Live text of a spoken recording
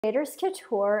Creators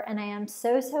Couture, and I am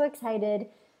so excited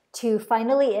to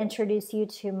finally introduce you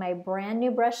to my brand new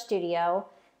brush studio.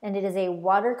 And it is a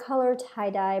watercolor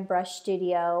tie-dye brush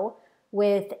studio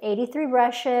with 83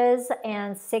 brushes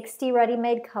and 60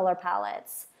 ready-made color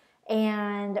palettes.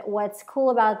 And what's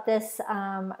cool about this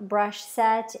brush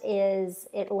set is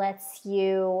it lets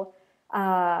you,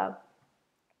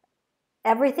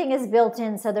 everything is built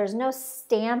in, so there's no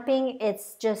stamping.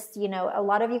 It's just, you know, a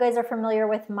lot of you guys are familiar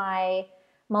with my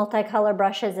multicolor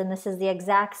brushes, and this is the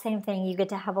exact same thing. You get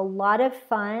to have a lot of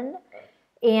fun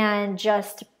and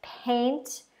just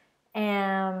paint,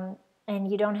 and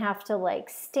you don't have to like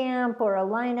stamp or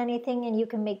align anything, and you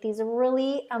can make these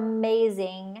really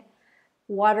amazing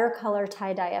watercolor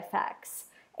tie-dye effects.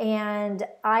 And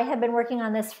I have been working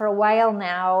on this for a while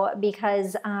now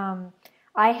because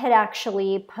I had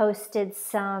actually posted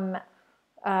some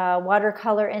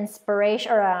watercolor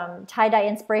inspiration or tie-dye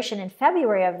inspiration in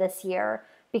February of this year,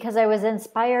 because I was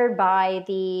inspired by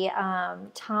the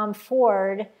Tom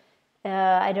Ford,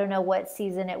 I don't know what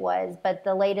season it was, but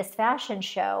the latest fashion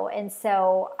show. And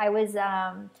so I was,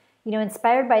 you know,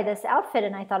 inspired by this outfit,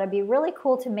 and I thought it'd be really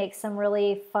cool to make some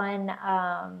really fun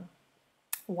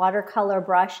watercolor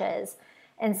brushes.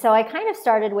 And so I kind of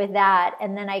started with that,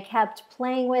 and then I kept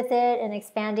playing with it and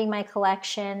expanding my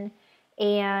collection.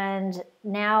 And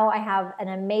now I have an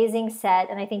amazing set,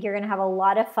 and I think you're going to have a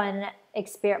lot of fun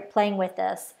playing with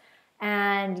this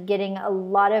and getting a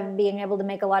lot of, being able to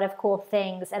make a lot of cool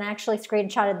things. And I actually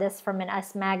screenshotted this from an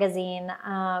Us magazine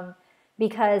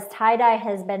because tie-dye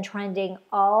has been trending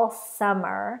all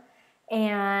summer,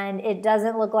 and it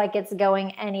doesn't look like it's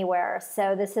going anywhere.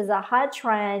 So this is a hot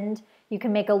trend. You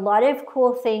can make a lot of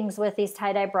cool things with these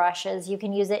tie-dye brushes. You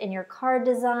can use it in your card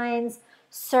designs,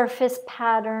 surface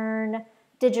pattern,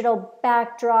 digital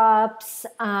backdrops,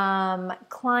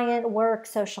 client work,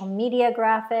 social media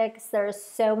graphics. There's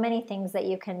so many things that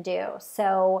you can do.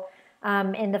 So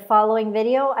in the following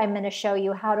video, I'm going to show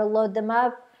you how to load them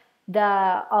up,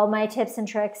 all my tips and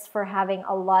tricks for having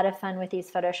a lot of fun with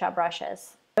these Photoshop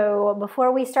brushes. So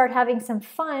before we start having some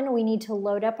fun, we need to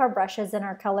load up our brushes and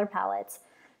our color palettes.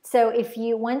 So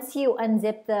once you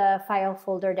unzip the file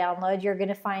folder download, you're going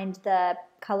to find the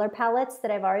color palettes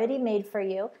that I've already made for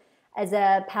you as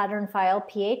a pattern file,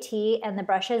 PAT, and the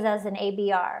brushes as an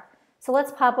ABR. So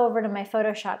let's pop over to my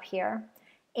Photoshop here.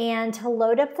 And to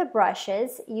load up the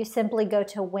brushes, you simply go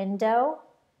to Window,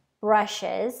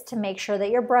 Brushes, to make sure that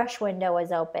your brush window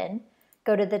is open.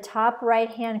 Go to the top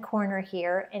right-hand corner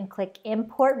here and click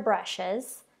Import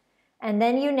Brushes. And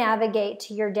then you navigate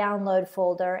to your download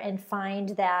folder and find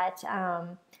that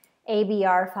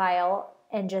ABR file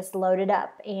and just load it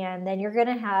up. And then you're going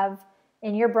to have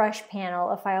in your brush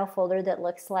panel a file folder that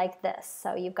looks like this.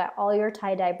 So you've got all your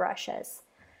tie-dye brushes.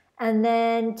 And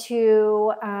then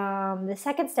the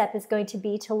second step is going to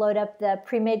be to load up the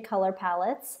pre-made color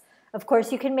palettes. Of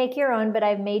course, you can make your own, but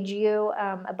I've made you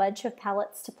a bunch of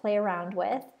palettes to play around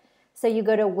with. So you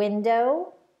go to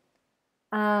Window,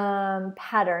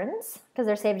 Patterns, because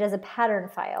they're saved as a pattern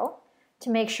file,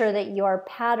 to make sure that your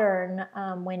pattern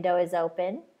window is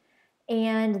open.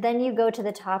 And then you go to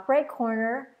the top right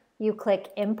corner, you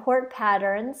click Import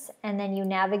Patterns, and then you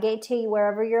navigate to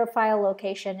wherever your file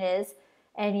location is,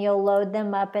 and you'll load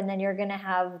them up, and then you're going to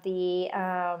have the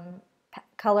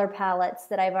color palettes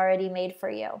that I've already made for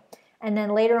you. And then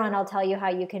later on I'll tell you how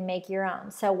you can make your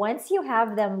own. So once you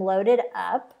have them loaded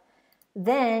up,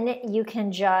 then you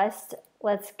can just,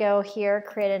 let's go here,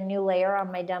 create a new layer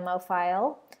on my demo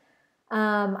file.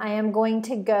 I am going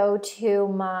to go to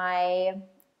my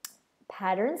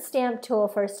pattern stamp tool,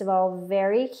 first of all,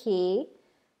 very key,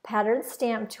 pattern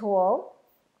stamp tool.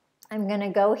 I'm going to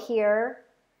go here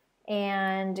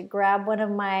and grab one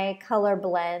of my color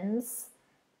blends,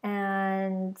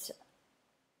 and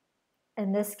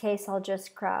in this case I'll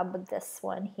just grab this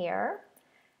one here,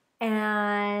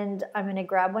 and I'm going to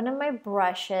grab one of my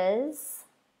brushes.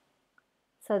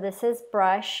 So this is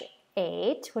brush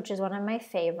 8, which is one of my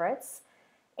favorites.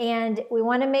 And we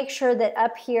want to make sure that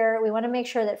up here, we want to make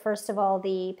sure that first of all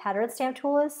the pattern stamp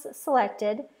tool is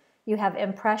selected. You have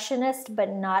Impressionist but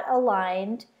not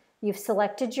aligned. You've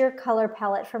selected your color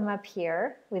palette from up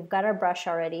here. We've got our brush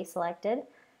already selected.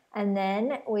 And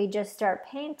then we just start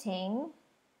painting,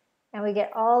 and we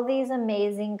get all these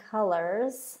amazing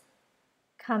colors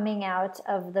coming out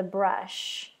of the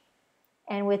brush.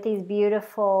 And with these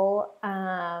beautiful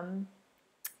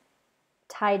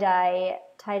tie-dye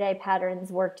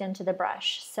patterns worked into the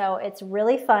brush. So it's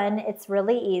really fun, it's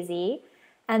really easy.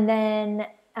 And then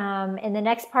in the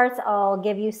next parts, I'll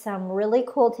give you some really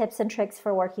cool tips and tricks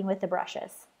for working with the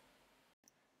brushes.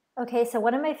 Okay, so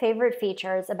one of my favorite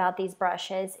features about these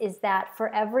brushes is that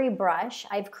for every brush,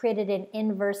 I've created an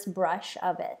inverse brush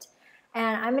of it.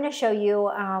 And I'm going to show you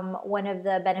one of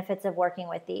the benefits of working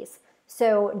with these.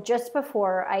 So just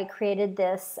before I created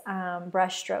this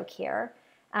brush stroke here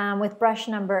with brush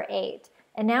number 8.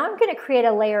 And now I'm going to create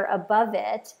a layer above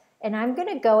it, and I'm going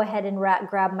to go ahead and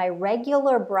grab my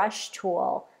regular brush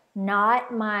tool,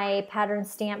 not my pattern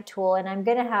stamp tool, and I'm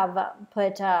going to have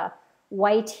put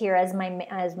white here as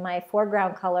my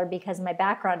foreground color because my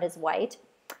background is white.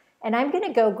 And I'm going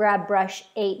to go grab brush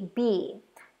 8B.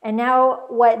 And now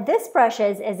what this brush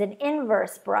is an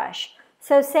inverse brush.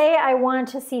 So say I want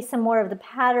to see some more of the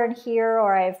pattern here,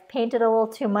 or I've painted a little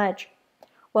too much.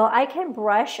 Well, I can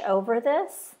brush over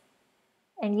this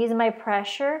and use my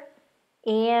pressure,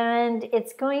 and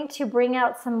it's going to bring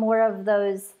out some more of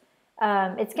those.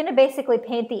 It's going to basically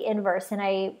paint the inverse. And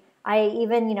I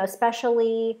even,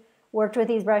 specially worked with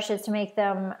these brushes to make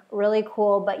them really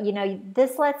cool. But,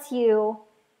 this lets you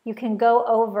can go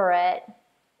over it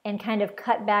and kind of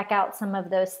cut back out some of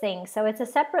those things. So it's a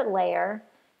separate layer,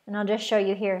 and I'll just show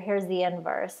you here. Here's the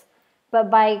inverse.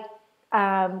 But by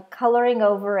coloring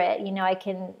over it, I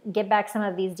can get back some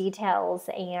of these details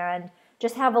and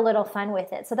just have a little fun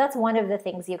with it. So that's one of the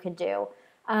things you could do.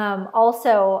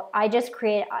 Also, I just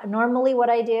normally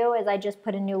what I do is I just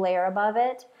put a new layer above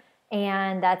it,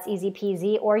 and that's easy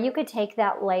peasy. Or you could take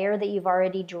that layer that you've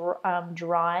already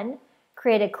drawn,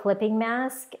 create a clipping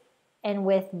mask, and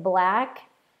with black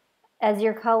as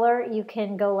your color, you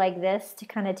can go like this to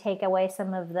kind of take away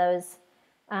some of those,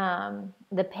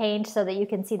 the paint, so that you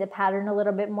can see the pattern a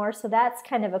little bit more. So that's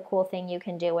kind of a cool thing you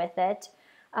can do with it.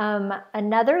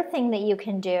 Another thing that you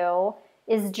can do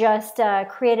is just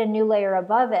create a new layer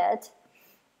above it.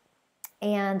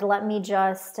 And let me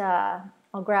just, I'll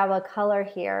grab a color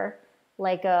here,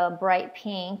 like a bright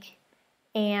pink.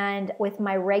 And with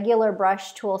my regular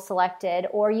brush tool selected,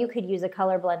 or you could use a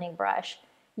color blending brush,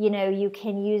 you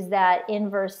can use that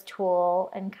inverse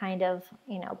tool and kind of,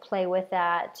 play with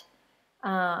that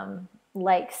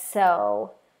like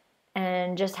so,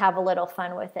 and just have a little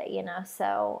fun with it,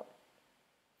 So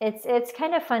it's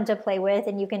kind of fun to play with,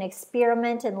 and you can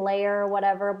experiment and layer or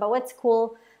whatever. But what's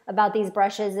cool about these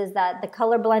brushes is that the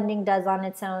color blending does on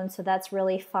its own, so that's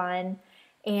really fun.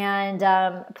 And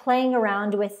playing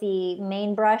around with the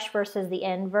main brush versus the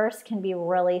inverse can be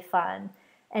really fun.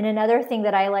 And another thing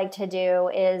that I like to do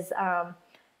is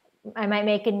I might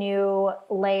make a new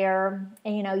layer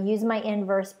and use my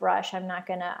inverse brush. I'm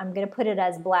gonna put it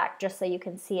as black just so you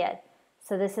can see it.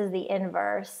 So this is the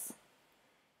inverse.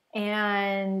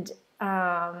 And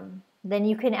then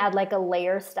you can add like a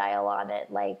layer style on it,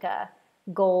 like a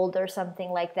gold or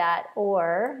something like that.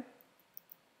 Or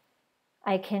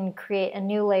I can create a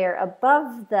new layer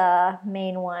above the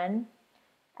main one,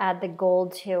 add the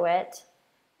gold to it,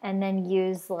 and then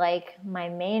use like my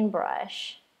main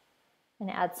brush and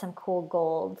add some cool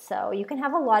gold. So you can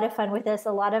have a lot of fun with this,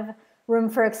 a lot of room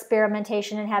for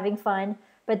experimentation and having fun.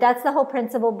 But that's the whole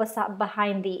principle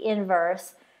behind the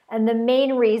inverse. And the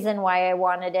main reason why I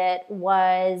wanted it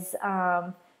was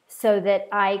so that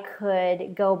I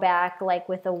could go back like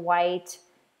with a white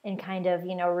and kind of,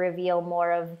 reveal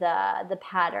more of the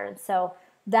pattern. So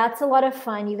that's a lot of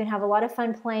fun. You can have a lot of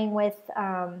fun playing with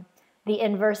the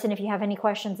inverse. And if you have any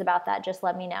questions about that, just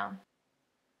let me know.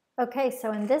 Okay,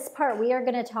 so in this part, we are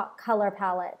going to talk color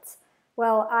palettes.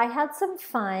 Well, I had some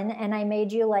fun, and I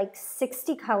made you like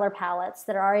 60 color palettes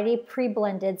that are already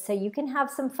pre-blended, so you can have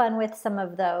some fun with some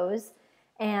of those.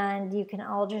 And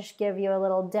I'll just give you a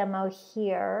little demo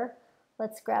here.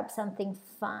 Let's grab something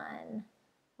fun.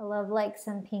 I love like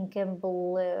some pink and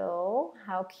blue.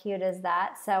 How cute is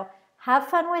that? So have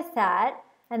fun with that.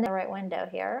 And the right window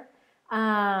here.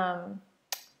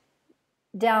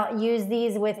 Use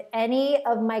these with any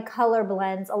of my color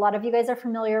blends. A lot of you guys are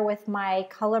familiar with my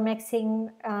color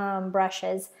mixing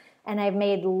brushes, and I've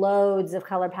made loads of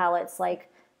color palettes, like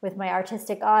with my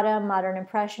Artistic Autumn, Modern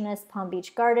Impressionist, Palm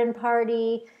Beach Garden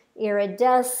Party,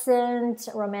 Iridescent,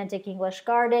 Romantic English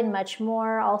Garden, much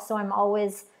more. Also, I'm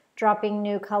always dropping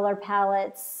new color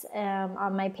palettes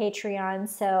on my Patreon,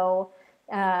 so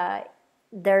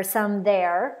there's some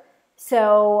there.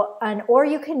 So, or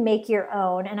you can make your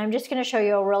own, and I'm just going to show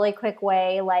you a really quick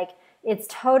way. Like, it's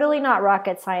totally not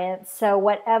rocket science. So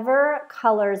whatever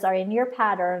colors are in your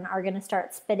pattern are going to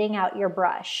start spitting out your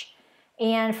brush.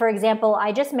 And for example,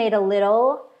 I just made a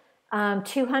little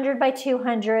 200 by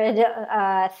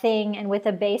 200 thing, and with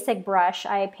a basic brush,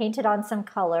 I painted on some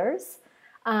colors,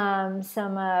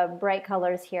 some bright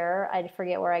colors here. I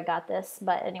forget where I got this,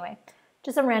 but anyway.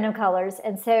 Just some random colors.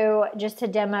 And so just to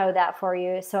demo that for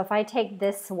you, so if I take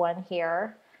this one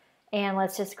here And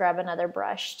let's just grab another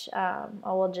brush.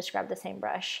 We'll just grab the same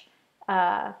brush.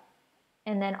 And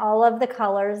then all of the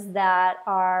colors that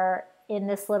are in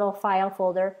this little file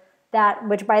folder,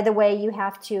 which by the way, you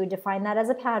have to define that as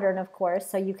a pattern, of course,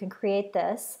 so you can create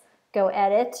this. Go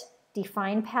edit,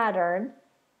 define pattern,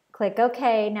 click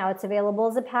OK. Now it's available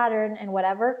as a pattern, and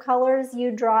whatever colors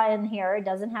you draw in here, it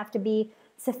doesn't have to be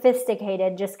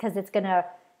sophisticated just because it's going to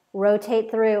rotate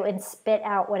through and spit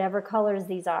out whatever colors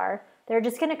these are. They're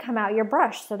just going to come out your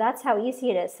brush. So that's how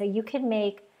easy it is. So you can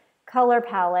make color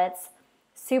palettes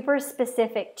super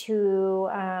specific to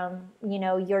you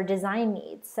know, your design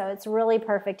needs. So it's really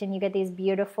perfect, and you get these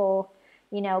beautiful,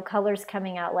 you know, colors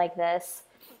coming out like this.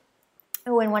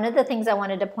 Oh, and one of the things I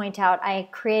wanted to point out, I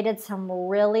created some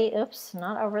really, oops,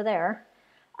 not over there.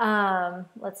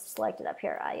 Let's select it up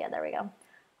here. Yeah, there we go.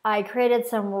 I created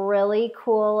some really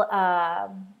cool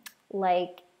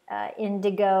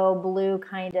indigo blue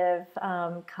kind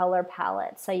of color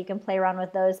palette. So you can play around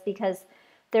with those, because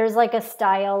there's like a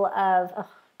style of, oh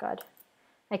God,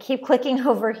 I keep clicking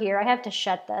over here. I have to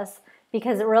shut this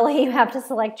because really you have to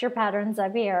select your patterns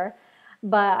up here,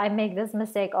 but I make this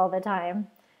mistake all the time.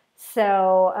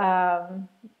 So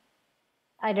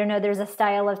I don't know, there's a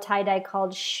style of tie-dye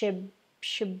called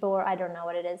shibor, I don't know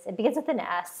what it is. It begins with an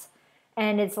S,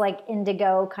 and it's like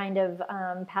indigo kind of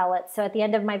palette. So at the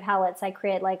end of my palettes, I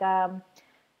create like, I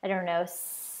don't know,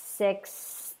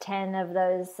 6, 10 of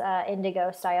those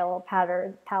indigo style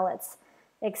palettes.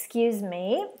 Excuse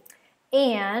me.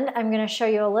 And I'm going to show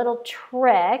you a little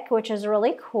trick, which is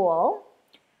really cool.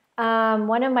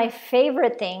 One of my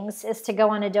favorite things is to go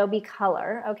on Adobe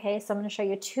Color. Okay, so I'm going to show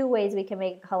you 2 ways we can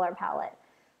make a color palette.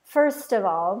 First of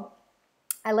all,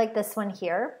 I like this one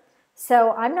here.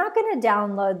 So I'm not going to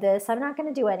download this. I'm not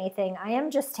going to do anything. I am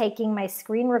just taking my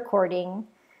screen recording,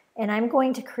 and I'm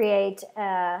going to create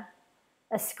a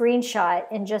screenshot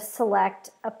and just select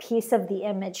a piece of the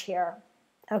image here.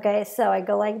 Okay, so I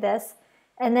go like this.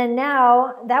 And then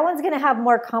now that one's going to have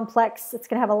more complex, it's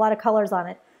going to have a lot of colors on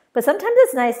it. But sometimes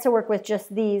it's nice to work with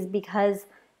just these because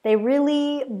they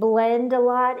really blend a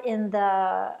lot in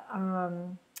the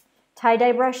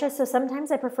tie-dye brushes. So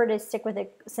sometimes I prefer to stick with a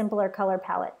simpler color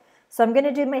palette. So I'm going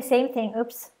to do my same thing,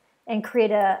 oops, and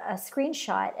create a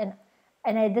screenshot.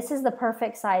 And this is the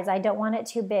perfect size. I don't want it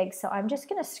too big. So I'm just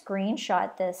going to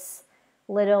screenshot this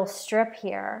little strip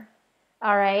here.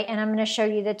 All right, and I'm going to show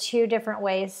you the 2 different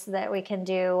ways that we can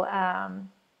do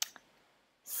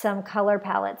some color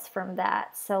palettes from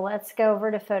that. So let's go over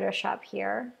to Photoshop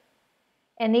here.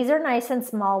 And these are nice and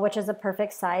small, which is a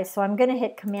perfect size. So I'm going to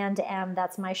hit Command M,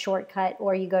 that's my shortcut,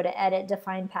 or you go to Edit,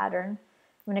 Define Pattern.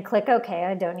 I'm going to click OK.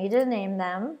 I don't need to name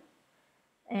them.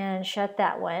 And shut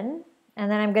that one. And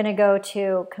then I'm going to go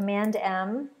to Command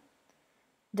M,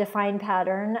 Define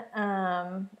Pattern,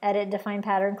 Edit, Define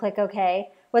Pattern, click OK.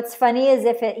 What's funny is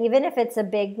even if it's a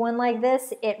big one like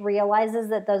this, it realizes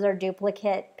that those are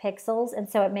duplicate pixels, and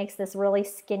so it makes this really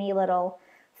skinny little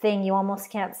thing. You almost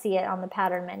can't see it on the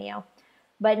pattern menu.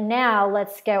 But now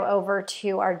let's go over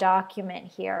to our document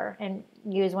here and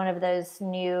use one of those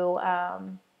new, you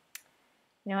know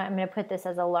what, I'm going to put this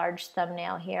as a large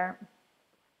thumbnail here.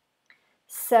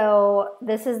 So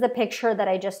this is the picture that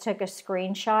I just took a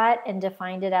screenshot and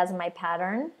defined it as my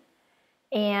pattern.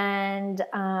 And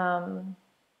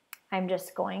I'm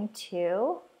just going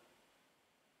to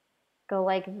go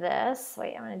like this.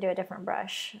 Wait, I'm going to do a different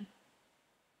brush.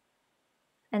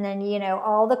 And then, you know,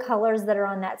 all the colors that are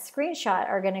on that screenshot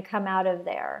are going to come out of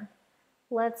there.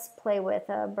 Let's play with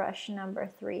brush number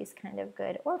 3 is kind of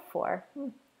good, or 4.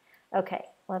 Okay,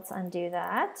 let's undo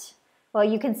that. Well,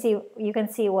 you can see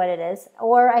what it is.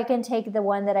 Or I can take the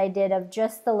one that I did of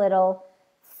just the little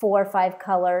 4 or 5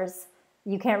 colors.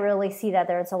 You can't really see that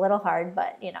there. It's a little hard,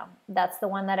 but you know, that's the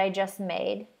one that I just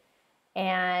made.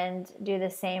 And do the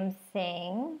same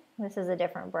thing. This is a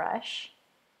different brush.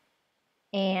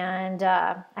 And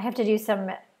I have to do some,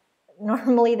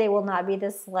 normally they will not be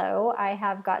this slow. I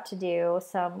have got to do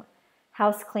some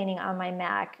house cleaning on my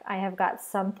Mac. I have got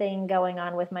something going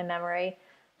on with my memory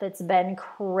that's been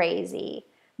crazy.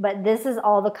 But this is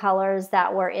all the colors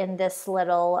that were in this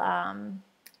little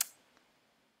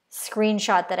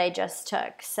screenshot that I just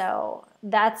took. So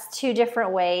that's 2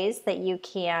 different ways that you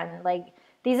can, like,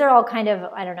 these are all kind of,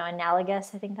 I don't know,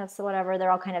 analogous. I think that's whatever.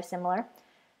 They're all kind of similar.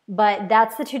 But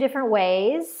that's the 2 different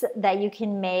ways that you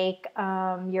can make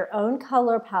your own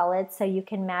color palettes, so you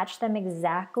can match them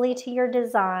exactly to your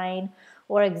design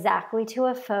or exactly to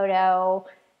a photo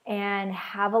and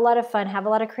have a lot of fun, have a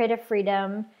lot of creative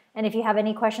freedom. And if you have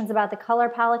any questions about the color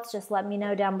palettes, just let me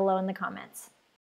know down below in the comments.